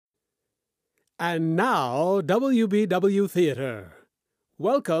And now, WBW Theater.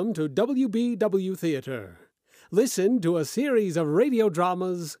 Welcome to WBW Theater. Listen to a series of radio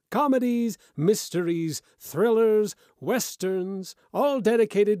dramas, comedies, mysteries, thrillers, westerns, all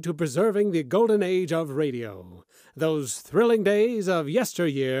dedicated to preserving the golden age of radio. Those thrilling days of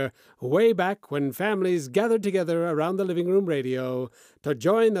yesteryear, way back when families gathered together around the living room radio to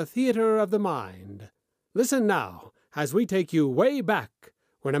join the theater of the mind. Listen now as we take you way back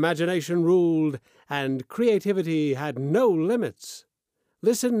when imagination ruled and creativity had no limits.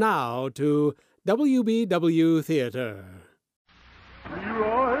 Listen now to WBW Theater.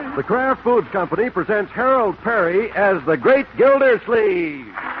 Leroy. The Kraft Foods Company presents Harold Perry as the Great Gildersleeve.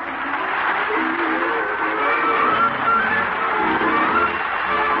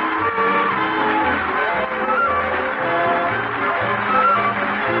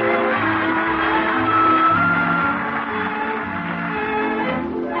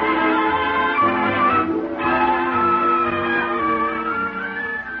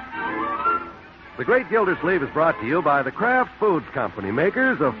 The Great Gildersleeve is brought to you by the Kraft Foods Company,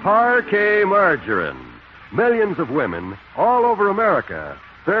 makers of Parquet margarine. Millions of women all over America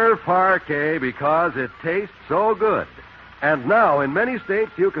serve Parquet because it tastes so good. And now, in many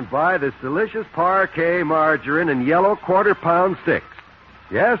states, you can buy this delicious Parquet margarine in yellow quarter-pound sticks.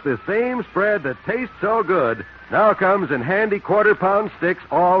 Yes, the same spread that tastes so good now comes in handy quarter-pound sticks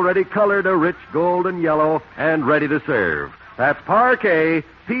already colored a rich golden yellow and ready to serve. That's Parquet,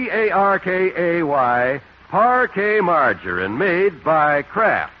 P-A-R-K-A-Y, Parquet margarine made by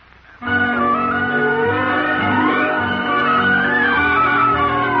Kraft.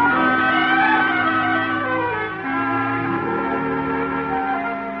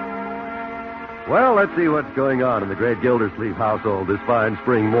 Well, let's see what's going on in the great Gildersleeve household this fine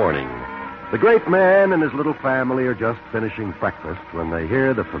spring morning. The great man and his little family are just finishing breakfast when they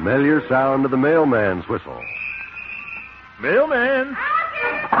hear the familiar sound of the mailman's whistle. Mailman!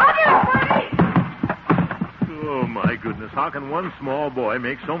 Buddy! Oh, my goodness. How can one small boy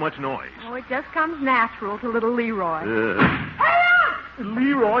make so much noise? Oh, it just comes natural to little Leroy. Hurry up!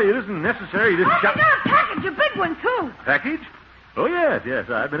 Leroy, it isn't necessary to I got a package, a big one, too. Package? Oh,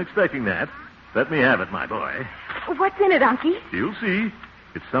 yes. I've been expecting that. Let me have it, my boy. What's in it, Unky? You'll see.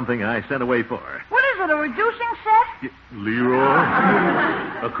 It's something I sent away for. What is it, a reducing set?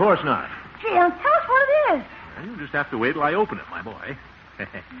 Leroy? Of course not. Gee, tell us what it is. You just have to wait till I open it, my boy.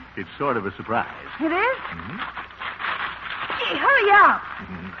 It's sort of a surprise. It is? Mm-hmm. Gee, hurry up.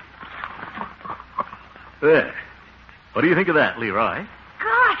 There. What do you think of that, Leroy?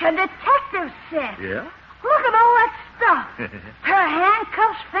 Gosh, a detective set. Yeah? Look at all that stuff. Pair of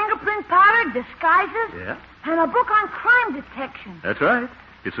handcuffs, fingerprint powder, disguises. Yeah? And a book on crime detection. That's right.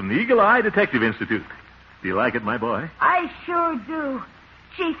 It's from the Eagle Eye Detective Institute. Do you like it, my boy? I sure do.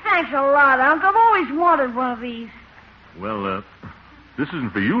 Gee, thanks a lot, Unc. I've always wanted one of these. Well, this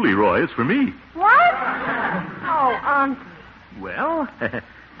isn't for you, Leroy. It's for me. What? Oh, Unc. Well,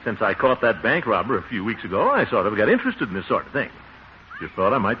 since I caught that bank robber a few weeks ago, I sort of got interested in this sort of thing. Just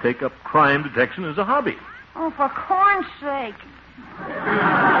thought I might take up crime detection as a hobby. Oh, for corn's sake.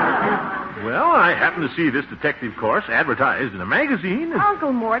 Well, I happened to see this detective course advertised in a magazine.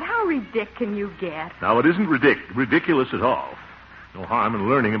 Uncle Mort, how ridiculous can you get? Now, it isn't ridiculous at all. No harm in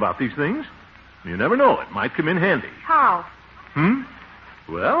learning about these things. You never know. It might come in handy. How?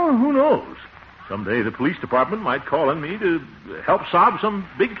 Well, who knows? Someday the police department might call on me to help solve some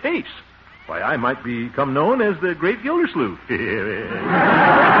big case. Why, I might become known as the Great Gildersleeve. Oh,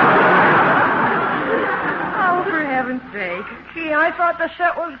 for heaven's sake. Gee, I thought the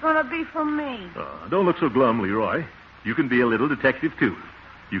set was going to be for me. Don't look so glum, Leroy. You can be a little detective, too.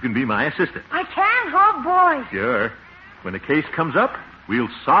 You can be my assistant. I can? Oh, boy. Sure. When a case comes up, we'll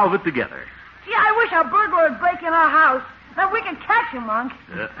solve it together. Gee, I wish a burglar would break in our house. Then we can catch him, Unc.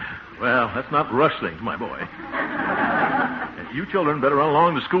 Well, let's not rush things, my boy. You children better run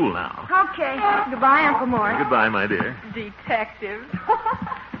along to school now. Okay. Goodbye, Uncle Mort. Goodbye, my dear. Detective.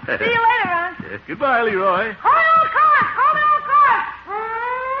 See you later, Unc. Goodbye, Leroy. Hold on, car! Hold on,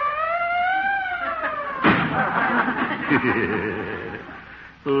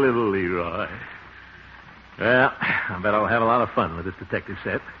 car! Little Leroy. Well, I bet I'll have a lot of fun with this detective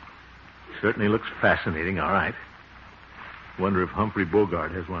set. Certainly looks fascinating, all right. Wonder if Humphrey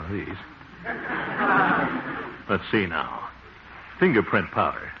Bogart has one of these. Let's see now. Fingerprint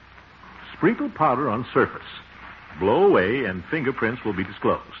powder. Sprinkle powder on surface. Blow away and fingerprints will be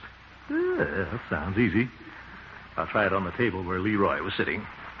disclosed. That sounds easy. I'll try it on the table where Leroy was sitting.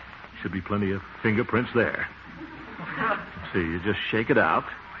 Should be plenty of fingerprints there. See, you just shake it out.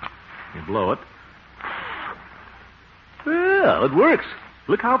 You blow it. Well, it works.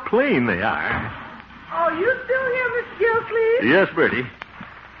 Look how plain they are. Oh, you still here, Miss Gilsleeve? Yes, Bertie.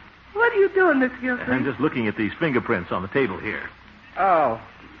 What are you doing, Miss Gilsleeve? I'm just looking at these fingerprints on the table here. Oh,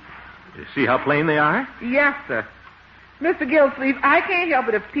 You see how plain they are? yes, sir. Mr. Gilsleeve, I can't help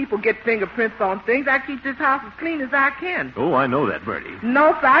it if people get fingerprints on things. I keep this house as clean as I can. Oh, I know that, Bertie.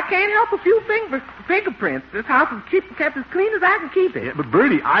 No, sir, I can't help a few fingerprints. This house is kept as clean as I can keep it. Yeah, but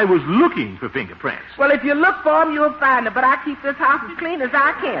Bertie, I was looking for fingerprints. Well, if you look for them, you'll find them. But I keep this house as clean as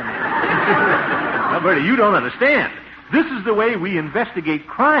I can. Now, Bertie, you don't understand. This is the way we investigate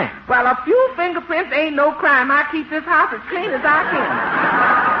crime. Well, a few fingerprints ain't no crime. I keep this house as clean as I can.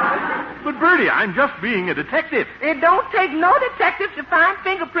 But, Bertie, I'm just being a detective. It don't take no detective to find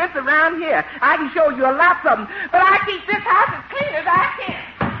fingerprints around here. I can show you a lot of them. But I keep this house as clean as I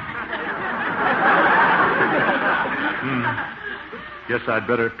can. Guess I'd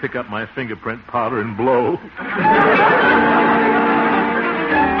better pick up my fingerprint powder and blow.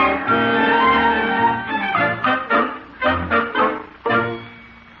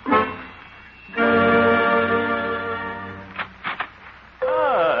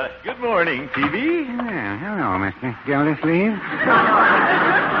 Good morning, Peavy. Well, hello, Mr. Gildersleeve.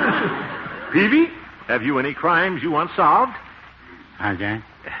 Peavy, have you any crimes you want solved? How's that?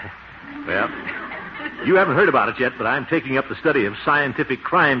 Well, you haven't heard about it yet, but I'm taking up the study of scientific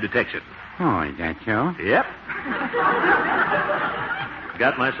crime detection. Oh, is that so? Yep.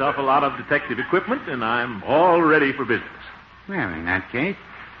 Got myself a lot of detective equipment, and I'm all ready for business. Well, in that case,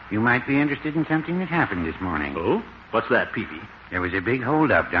 you might be interested in something that happened this morning. Oh? What's that, Peavy? There was a big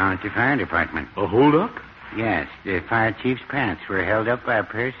holdup down at the fire department. A holdup? Yes, the fire chief's pants were held up by a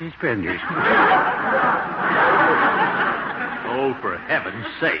pair of suspenders. Oh, for heaven's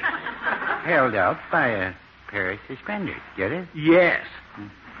sake. Held up by a pair of suspenders. Get it? Yes.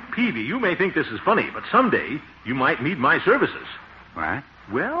 Peavy, you may think this is funny, but someday you might need my services. What?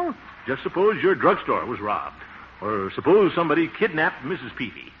 Well, just suppose your drugstore was robbed. Or suppose somebody kidnapped Mrs.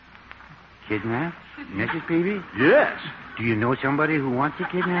 Peavy. Kidnapped? Mrs. Peavy? Yes. Do you know somebody who wants to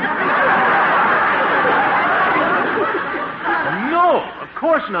kidnap? No, of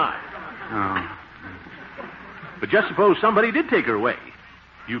course not. Oh. But just suppose somebody did take her away.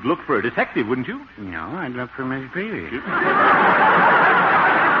 You'd look for a detective, wouldn't you? No, I'd look for Mrs. Peavy.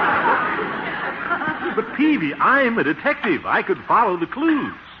 But, Peavy, I'm a detective. I could follow the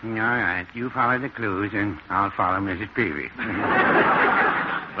clues. All right, you follow the clues, and I'll follow Mrs. Peavy.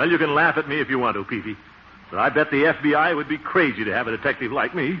 Well, you can laugh at me if you want to, Peavy. But I bet the FBI would be crazy to have a detective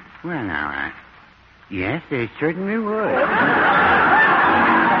like me. Well, now, yes, they certainly would.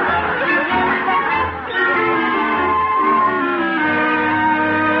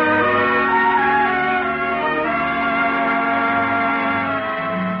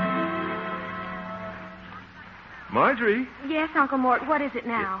 Marjorie, Yes, Uncle Mort, what is it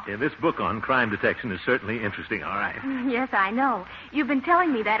now? this book on crime detection is certainly interesting, all right. Yes, I know. You've been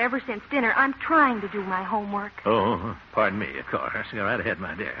telling me that ever since dinner. I'm trying to do my homework. Oh, pardon me, of course. Go right ahead,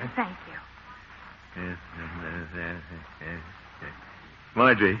 my dear. Thank you.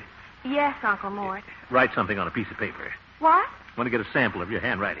 Marjorie, Yes, Uncle Mort. write something on a piece of paper. What? I want to get a sample of your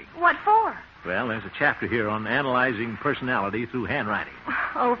handwriting. What for? Well, there's a chapter here on analyzing personality through handwriting.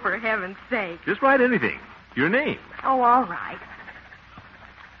 Oh, for heaven's sake. Just write anything. Your name. Oh, all right.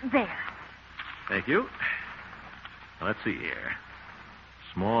 There. Thank you. Now, let's see here.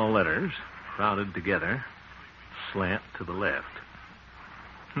 Small letters, crowded together, slant to the left.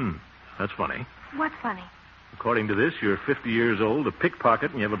 That's funny. What's funny? According to this, you're 50 years old, a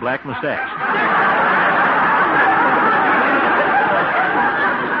pickpocket, and you have a black mustache.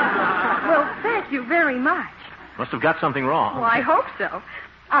 Well, thank you very much. Must have got something wrong. Well, I hope so.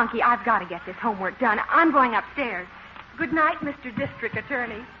 Unky, I've got to get this homework done. I'm going upstairs. Good night, Mr. District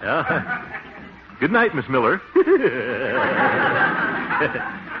Attorney. Good night, Miss Miller.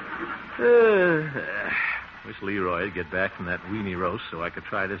 Wish Leroy would get back from that weenie roast so I could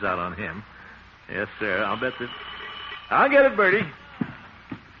try this out on him. Yes, sir. I'll bet that. I'll get it, Bertie.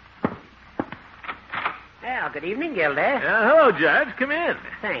 Well, good evening, Gildy. Hello, Judge. Come in.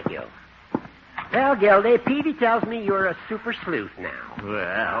 Thank you. Well, Gildy, Peavy tells me you're a super sleuth now.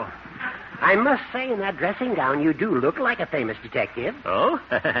 Well. I must say, in that dressing gown, you do look like a famous detective. Oh?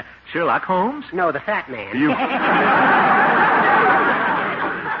 Sherlock Holmes? No, the fat man. You.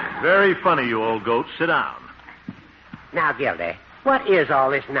 Very funny, you old goat. Sit down. Now, Gildy, what is all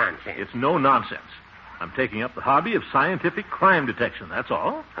this nonsense? It's no nonsense. I'm taking up the hobby of scientific crime detection, that's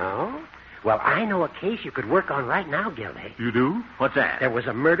all. Oh? Well, I know a case you could work on right now, Gildy. You do? What's that? There was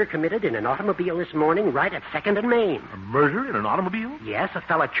a murder committed in an automobile this morning right at 2nd and Main. A murder in an automobile? Yes, a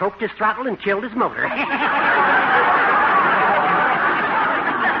fella choked his throttle and killed his motor.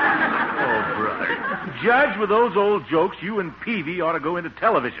 judge, with those old jokes, you and Peavy ought to go into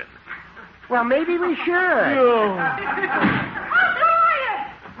television. Well, maybe we should. Oh. How are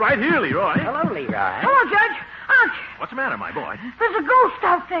you? Right here, Leroy. Hello, Leroy. Hello, Judge. Unc, What's the matter, my boy? there's a ghost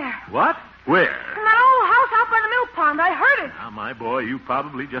out there. What? Where? In that old house out by the mill pond. I heard it. Now, my boy, you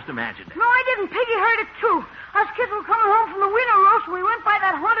probably just imagined it. No, I didn't. Piggy heard it, too. Us kids were coming home from the winter roast, and we went by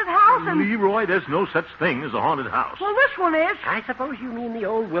that haunted house, and... Leroy, there's no such thing as a haunted house. Well, this one is. I suppose you mean the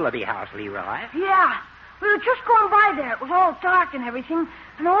old Willoughby house, Leroy. Yeah. We were just going by there. It was all dark and everything,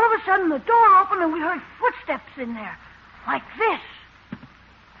 and all of a sudden the door opened, and we heard footsteps in there. Like this.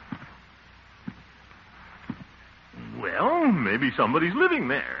 Well, maybe somebody's living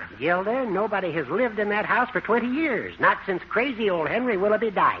there. Gilda, nobody has lived in that house for 20 years. Not since crazy old Henry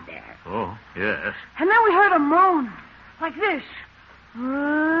Willoughby died there. Oh, yes. And then we heard a moan. Like this.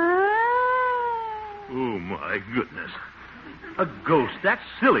 Oh, my goodness. A ghost. That's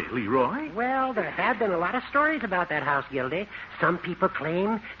silly, Leroy. Well, there have been a lot of stories about that house, Gildy. Some people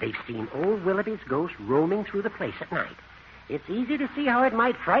claim they've seen old Willoughby's ghost roaming through the place at night. It's easy to see how it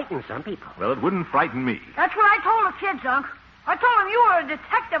might frighten some people. Well, it wouldn't frighten me. That's what I told the kids, Unc. I told them you were a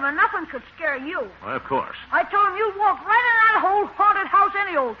detective and nothing could scare you. Why, of course. I told them you'd walk right in that old haunted house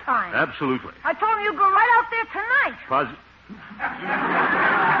any old time. Absolutely. I told them you'd go right out there tonight.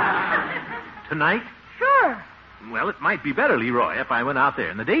 Tonight? Sure. Well, it might be better, Leroy, if I went out there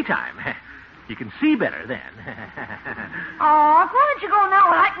in the daytime. You can see better then. Oh, Unc, why don't you go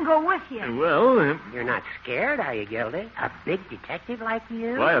now and I can go with you? Well, You're not scared, are you, Gildy? A big detective like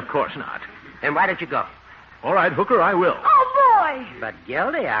you? why, of course not. Then why don't you go? All right, Hooker, I will. Oh, boy. But,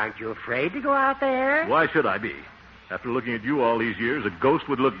 Gildy, aren't you afraid to go out there? Why should I be? After looking at you all these years, a ghost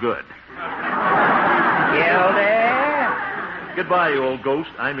would look good. Gildy? Goodbye, you old ghost.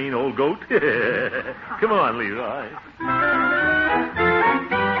 I mean old goat. Come on, Leroy.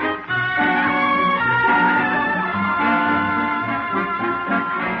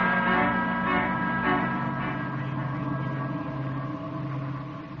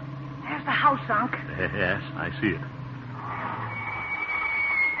 There's the house, Unc. Yes, I see it.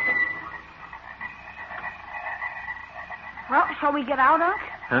 Well, shall we get out, Unc?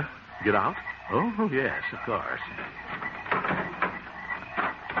 Huh? Get out? Oh, yes, of course.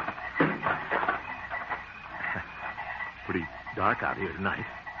 Pretty dark out here tonight.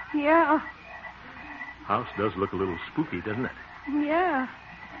 Yeah. House does look a little spooky, doesn't it? Yeah.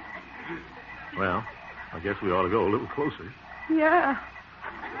 Well, I guess we ought to go a little closer. Yeah.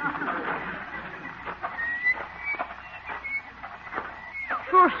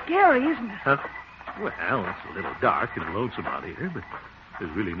 Sure scary, isn't it? Huh? Well, it's a little dark and lonesome out here, but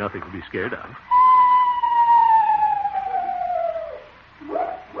there's really nothing to be scared of.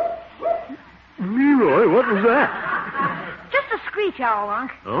 Leroy, what was that? Just a screech owl,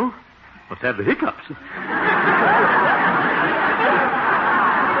 Unc. Oh? Must have the hiccups.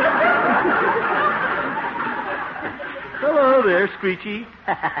 Hello there, Screechy.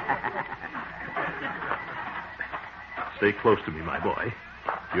 Stay close to me, my boy.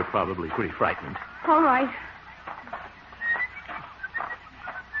 You're probably pretty frightened. All right.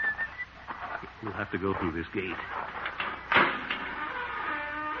 You'll have to go through this gate.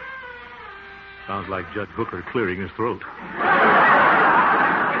 Sounds like Judge Hooker clearing his throat.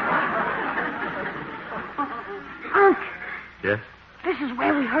 Unc, Yes? this is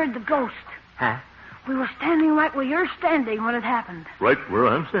where we heard the ghost. Huh? We were standing right where you're standing when it happened. Right where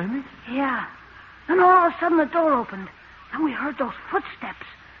I'm standing? Yeah. Then all of a sudden the door opened, and we heard those footsteps.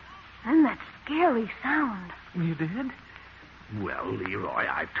 Then that scary sound. You did? Well, Leroy,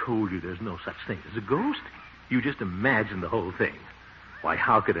 I've told you there's no such thing as a ghost. You just imagine the whole thing. Why,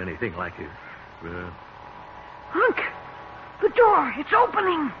 how could anything like it? Unc, the door, it's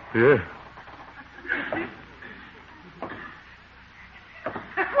opening. Yeah.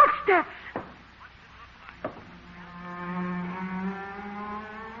 Footsteps.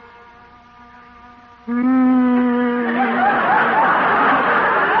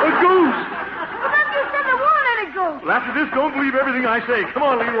 A ghost! But then you said there weren't any ghosts. Well, after this, don't believe everything I say. Come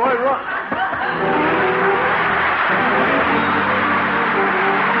on, Leroy, run.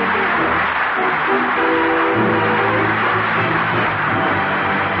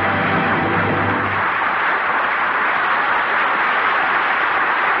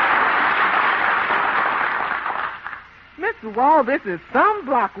 Mr. Wall, this is some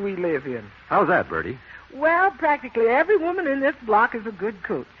block we live in. How's that, Bertie? Well, practically every woman in this block is a good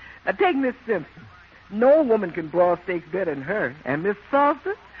cook. Now, take Miss Simpson. No woman can broil steaks better than her. And Miss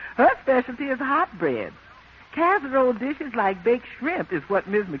Salsa, her specialty is hot bread. Casserole dishes like baked shrimp is what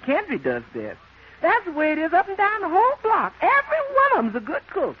Miss McKendry does best. That's the way it is up and down the whole block. Every one of them's a good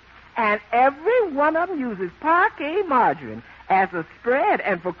cook. And every one of them uses Parquet margarine as a spread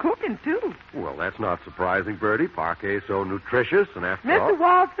and for cooking, too. Well, that's not surprising, Bertie. Parquet's so nutritious, and after all... Mr.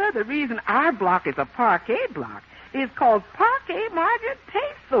 Walter, the reason our block is a Parquet block is because Parquet margarine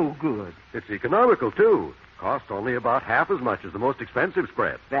tastes so good. It's economical, too. Costs only about half as much as the most expensive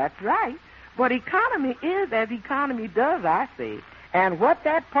spread. That's right. But economy is as economy does, I say. And what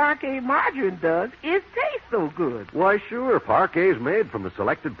that Parquet margarine does is taste so good. Why, sure. Parquet's made from the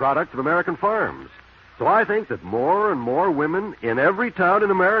selected products of American farms. So I think that more and more women in every town in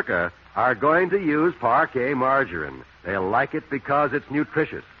America are going to use Parquet margarine. They'll like it because it's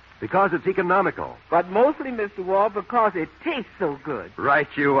nutritious, because it's economical. But mostly, Mr. Wall, because it tastes so good. Right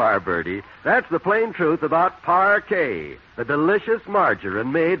you are, Bertie. That's the plain truth about Parquet, the delicious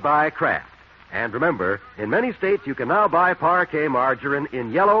margarine made by Kraft. And remember, in many states you can now buy Parquet margarine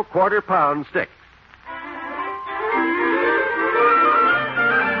in yellow quarter-pound sticks.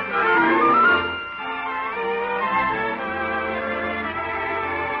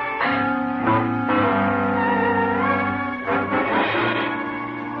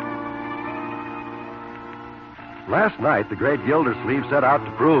 Last night, the great Gildersleeve set out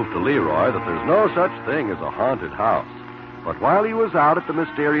to prove to Leroy that there's no such thing as a haunted house. But while he was out at the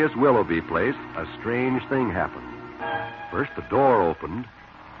mysterious Willoughby place, a strange thing happened. First, the door opened.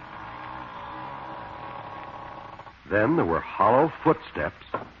 Then there were hollow footsteps.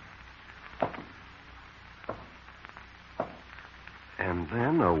 And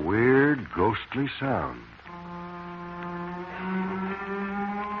then a weird, ghostly sound.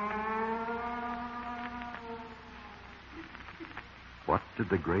 What did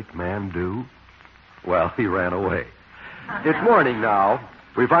the great man do? Well, he ran away. It's morning now.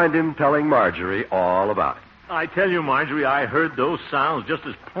 We find him telling Marjorie all about it. I tell you, Marjorie, I heard those sounds just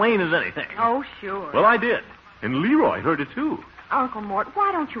as plain as anything. Oh, sure. Well, I did. And Leroy heard it, too. Uncle Mort,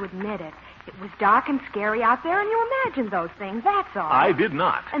 why don't you admit it? It was dark and scary out there, and you imagined those things, that's all. I did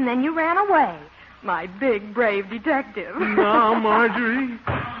not. And then you ran away. My big, brave detective. Now, Marjorie.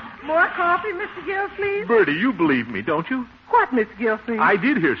 More coffee, Mr. Gilsleeve? Bertie, you believe me, don't you? What, Mr. Gilsleeve? I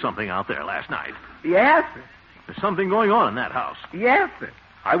did hear something out there last night. Yes, sir. There's something going on in that house. Yes, sir.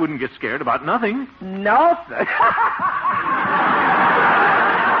 I wouldn't get scared about nothing. No, sir.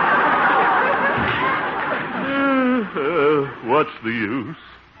 What's the use?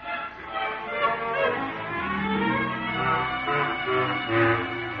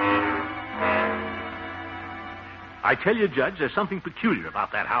 I tell you, Judge, there's something peculiar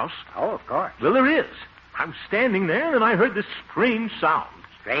about that house. Oh, of course. Well, there is. I'm standing there, and I heard this strange sound.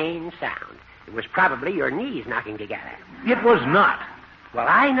 Strange sound. It was probably your knees knocking together. It was not. Well,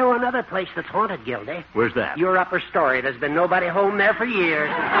 I know another place that's haunted, Gildy. Where's that? Your upper story. There's been nobody home there for years.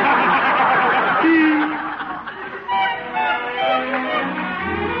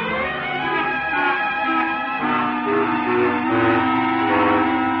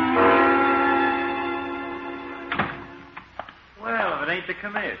 Well, if it ain't the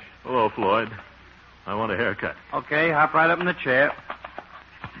commish. Hello, Floyd. I want a haircut. Okay, hop right up in the chair.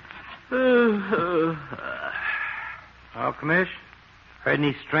 Oh, commish? Heard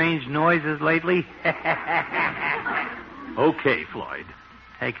any strange noises lately? Okay, Floyd.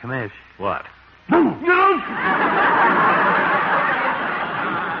 Hey, commish. What?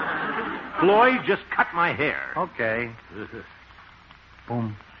 Floyd, just cut my hair. Okay.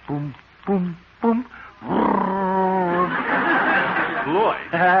 Boom, boom, boom, boom.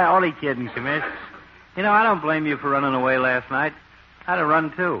 Floyd. Only kidding, commish. You know, I don't blame you for running away last night. I'd have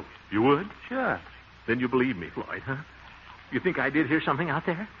run, too. You would? Sure. Then you believe me, Floyd, huh? You think I did hear something out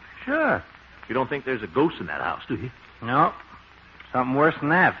there? Sure. You don't think there's a ghost in that house, do you? No. Something worse than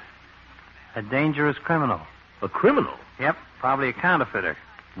that. A dangerous criminal. A criminal? Yep, probably a counterfeiter.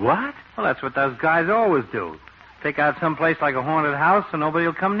 What? Well, that's what those guys always do. Take out someplace like a haunted house and nobody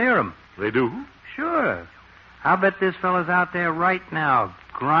will come near them. They do? Sure. I'll bet this fella's out there right now,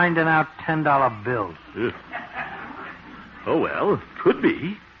 grinding out $10 bills. Ugh. Oh, well, could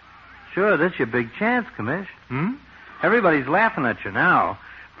be. Sure, that's your big chance, commish. Hmm? Everybody's laughing at you now.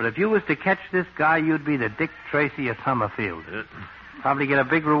 But if you was to catch this guy, you'd be the Dick Tracy of Summerfield. Probably get a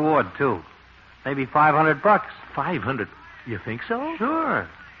big reward, too. Maybe $500. 500? You think so? Sure.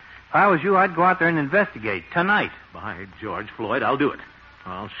 If I was you, I'd go out there and investigate tonight. By George, Floyd, I'll do it.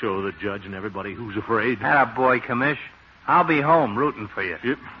 I'll show the judge and everybody who's afraid. Atta boy, commish. I'll be home rooting for you.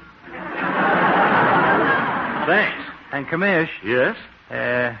 Yep. Thanks. And, commish. Yes?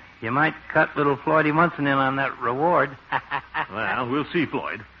 You might cut little Floydie Munson in on that reward. Well, we'll see,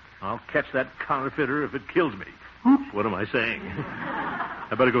 Floyd. I'll catch that counterfeiter if it kills me. What am I saying?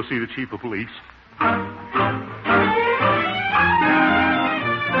 I better go see the chief of police.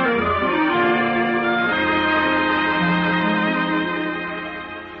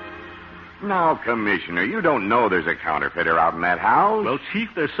 Now, Commissioner, you don't know there's a counterfeiter out in that house. Well, Chief,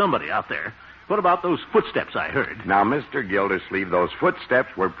 there's somebody out there. What about those footsteps I heard? Now, Mr. Gildersleeve, those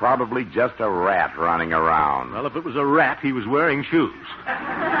footsteps were probably just a rat running around. Well, if it was a rat, he was wearing shoes.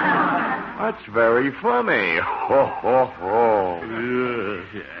 That's very funny. Ho, ho, ho.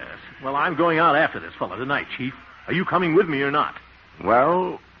 Yes. Well, I'm going out after this fella tonight, Chief. Are you coming with me or not?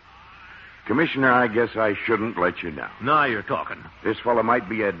 Well, Commissioner, I guess I shouldn't let you down. Now you're talking. This fellow might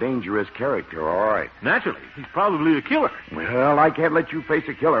be a dangerous character, all right. Naturally. He's probably a killer. Well, I can't let you face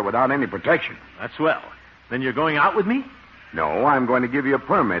a killer without any protection. That's swell. Then you're going out with me? No, I'm going to give you a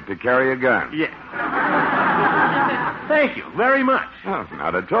permit to carry a gun. Yeah. Thank you very much. Oh,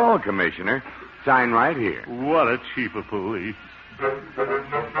 not at all, Commissioner. Sign right here. What a chief of police.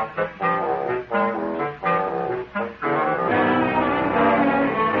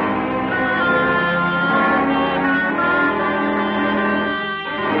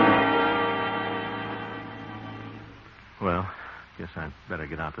 Well, guess I'd better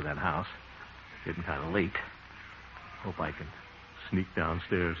get out to that house. Getting kind of late. Hope I can sneak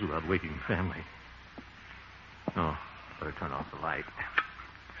downstairs without waking the family. Oh, better turn off the light.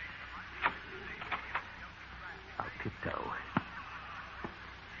 I'll tiptoe.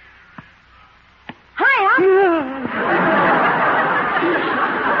 Hi, Unc.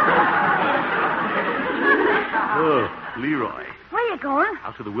 Oh, Leroy. Where you going?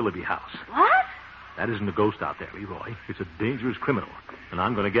 Out to the Willoughby house. What? That isn't a ghost out there, Leroy. It's a dangerous criminal, and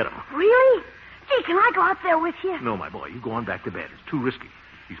I'm going to get him. Really? Gee, can I go out there with you? No, my boy, you go on back to bed. It's too risky.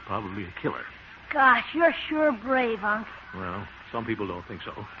 He's probably a killer. Gosh, you're sure brave, Unc. Well, some people don't think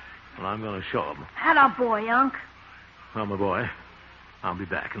so. Well, I'm going to show them. Atta boy, Unc. Well, my boy, I'll be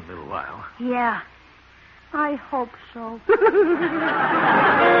back in a little while. Yeah, I hope so.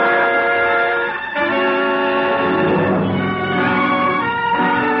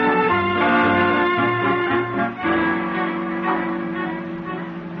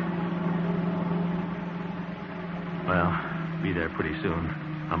 Well, be there pretty soon,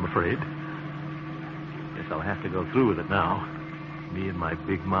 I'm afraid. Guess I'll have to go through with it now. Me and my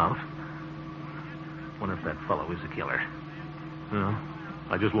big mouth. Wonder if that fellow is a killer. No,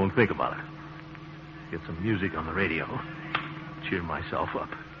 I just won't think about it. Get some music on the radio. Cheer myself up.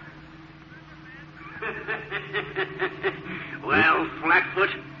 Well, Flatfoot,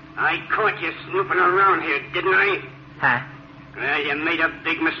 I caught you snooping around here, didn't I? Huh? Well, you made a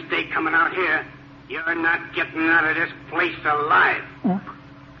big mistake coming out here. You're not getting out of this place alive.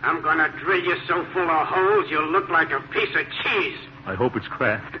 I'm going to drill you so full of holes you'll look like a piece of cheese. I hope it's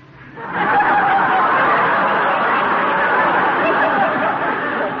Kraft.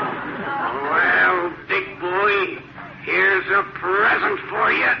 Well, big boy, here's a present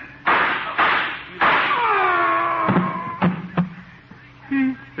for you.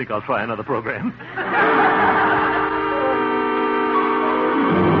 Think I'll try another program.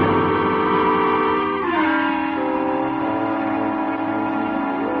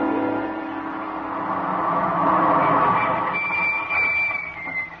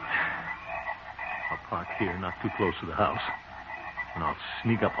 Here, not too close to the house. And I'll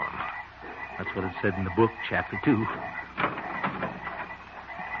sneak up on him. That's what it said in the book, Chapter 2.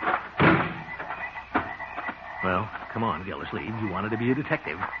 Well, come on, Gildersleeve. You wanted to be a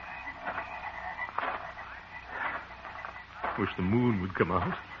detective. Wish the moon would come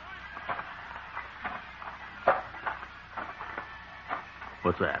out.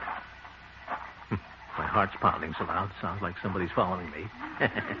 What's that? My heart's pounding so loud, sounds like somebody's following me.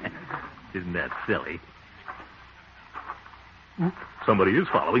 Isn't that silly? Somebody is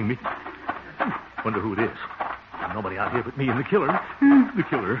following me. Wonder who it is. There's nobody out here but me and the killer. The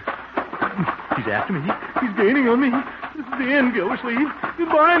killer. He's after me. He's gaining on me. This is the end, Gildersleeve.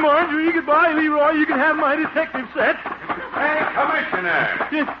 Goodbye, Marjorie. Goodbye, Leroy. You can have my detective set. Hey,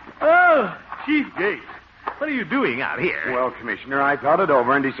 Commissioner. Oh, Chief Gates. What are you doing out here? Well, Commissioner, I thought it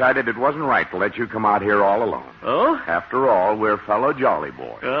over and decided it wasn't right to let you come out here all alone. Oh? After all, we're fellow jolly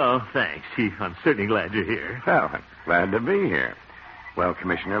boys. Oh, thanks, Chief. I'm certainly glad you're here. Well, I'm glad to be here. Well,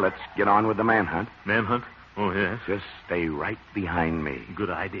 Commissioner, let's get on with the manhunt. Manhunt? Oh, yes. Just stay right behind me.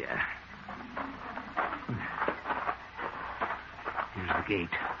 Good idea. Here's the gate.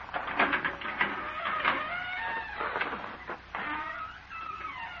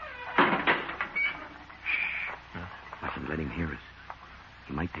 Mustn't let him hear us.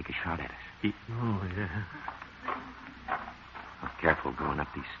 He might take a shot at us. Oh, yeah. Well, careful going up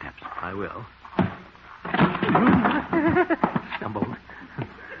these steps. I will. Stumbled.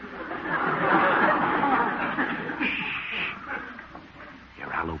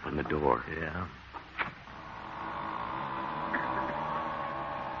 Here, I'll open the door. Yeah.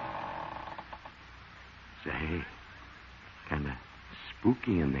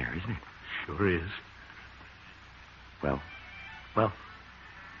 spooky in there, isn't it? Sure is. Well,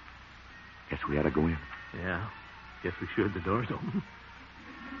 guess we ought to go in. Yeah. Guess we should. The door's open.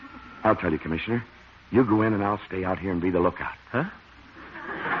 I'll tell you, Commissioner. You go in and I'll stay out here and be the lookout. Huh?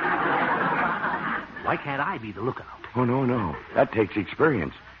 Why can't I be the lookout? Oh, no. That takes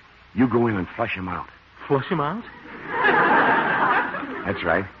experience. You go in and flush him out. Flush him out? That's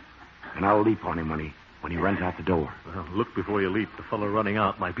right. And I'll leap on him when he runs out the door. Well, look before you leap. The fellow running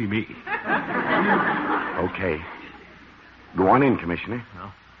out might be me. Okay. Go on in, Commissioner.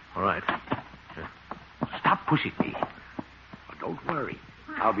 Well, all right. Stop pushing me. Oh, don't worry.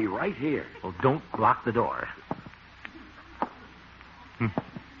 I'll be right here. Well, don't lock the door.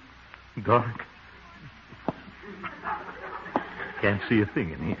 Dark. Can't see a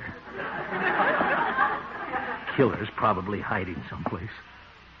thing in here. Killer's probably hiding someplace,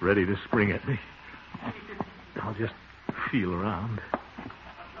 ready to spring at me. I'll just feel around.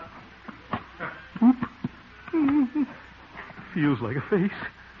 Whoop. Feels like a face.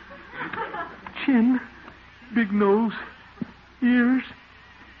 Chin, big nose, ears,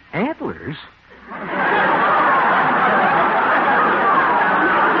 antlers.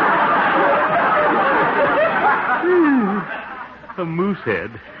 A moose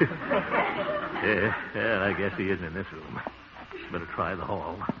head. Yeah, I guess he isn't in this room. Better try the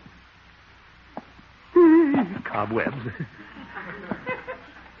hall. Cobwebs.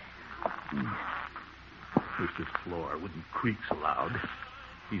 Wish this floor wouldn't creak so loud.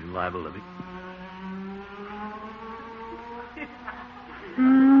 He's liable to be...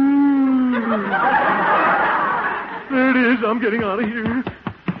 There it is. I'm getting out of here.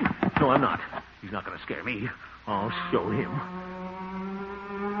 No, I'm not. He's not going to scare me. I'll show him.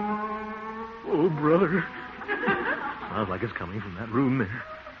 Oh, brother. Sounds like it's coming from that room there.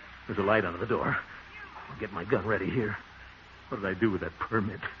 There's a light under the door. I'll get my gun ready here. What did I do with that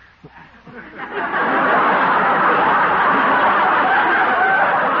permit?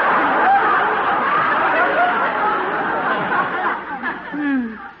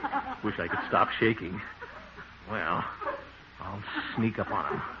 Wish I could stop shaking. Well, I'll sneak up on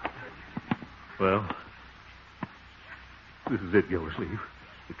him. Well, this is it, Gildersleeve.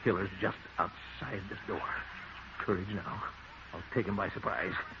 The killer's just outside this door. Courage now. I'll take him by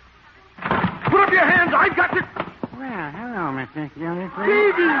surprise. Put up your hands! I've got to... Well, hello, Mr.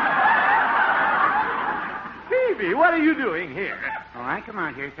 Gildersleeve. Phoebe, what are you doing here? Oh, I come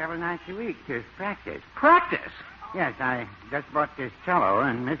out here several nights a week to practice. Practice? Yes, I just bought this cello,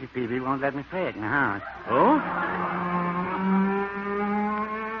 and Mrs. Peavy won't let me play it in the house. Oh?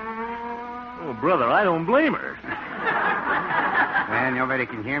 Oh, brother, I don't blame her. Well, nobody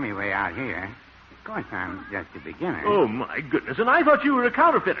can hear me way out here. Of course, I'm just a beginner. Oh, my goodness. And I thought you were a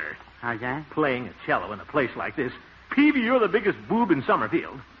counterfeiter. How's that? Playing a cello in a place like this. Peavy, you're the biggest boob in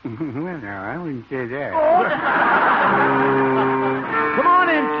Summerfield. Well, no, I wouldn't say that. Oh. Come on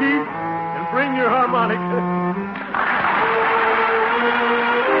in, Chief, and bring your harmonica.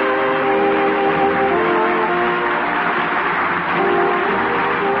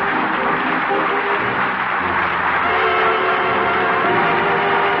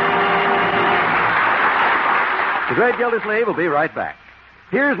 The Great Gildersleeve will be right back.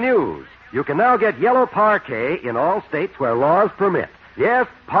 Here's news. You can now get yellow parquet in all states where laws permit. Yes,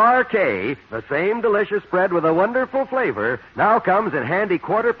 parquet, the same delicious spread with a wonderful flavor, now comes in handy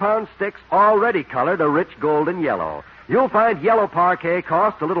quarter-pound sticks already colored a rich golden yellow. You'll find yellow parquet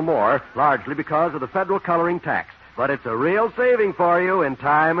costs a little more, largely because of the federal coloring tax. But it's a real saving for you in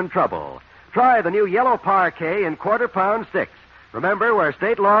time and trouble. Try the new yellow parquet in quarter-pound sticks. Remember, where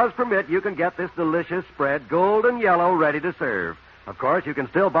state laws permit, you can get this delicious spread, golden yellow, ready to serve. Of course, you can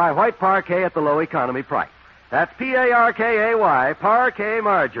still buy white parquet at the low economy price. That's P-A-R-K-A-Y, parquet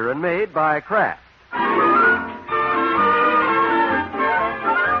margarine made by Kraft. All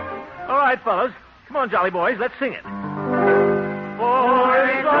right, fellas. Come on, jolly boys. Let's sing it. Boys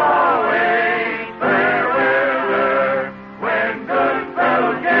always fair weather when good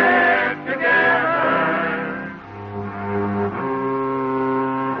fellows get together.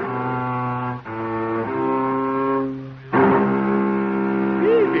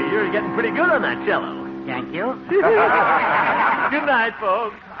 You're getting pretty good on that cello. Thank you. Good night,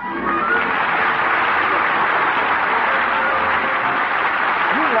 folks.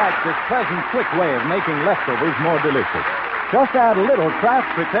 You like this pleasant, quick way of making leftovers more delicious. Just add a little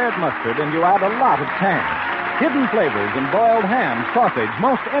Kraft prepared mustard and you add a lot of tang. Hidden flavors in boiled ham, sausage,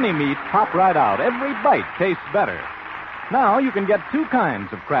 most any meat pop right out. Every bite tastes better. Now you can get two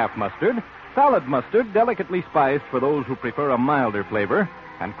kinds of Kraft mustard. Salad mustard, delicately spiced for those who prefer a milder flavor,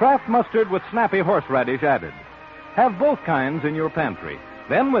 and Kraft mustard with snappy horseradish added. Have both kinds in your pantry.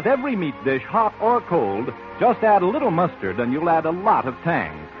 Then, with every meat dish, hot or cold, just add a little mustard and you'll add a lot of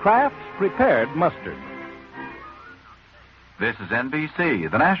tang. Kraft's Prepared Mustard. This is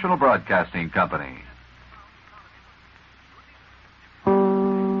NBC, the National Broadcasting Company.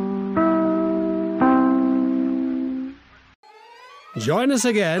 Join us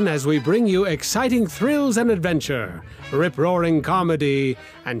again as we bring you exciting thrills and adventure, rip-roaring comedy,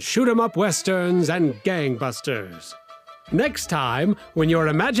 and shoot-'em-up westerns and gangbusters. Next time, when your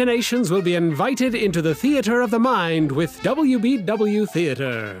imaginations will be invited into the theater of the mind with WBW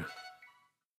Theater.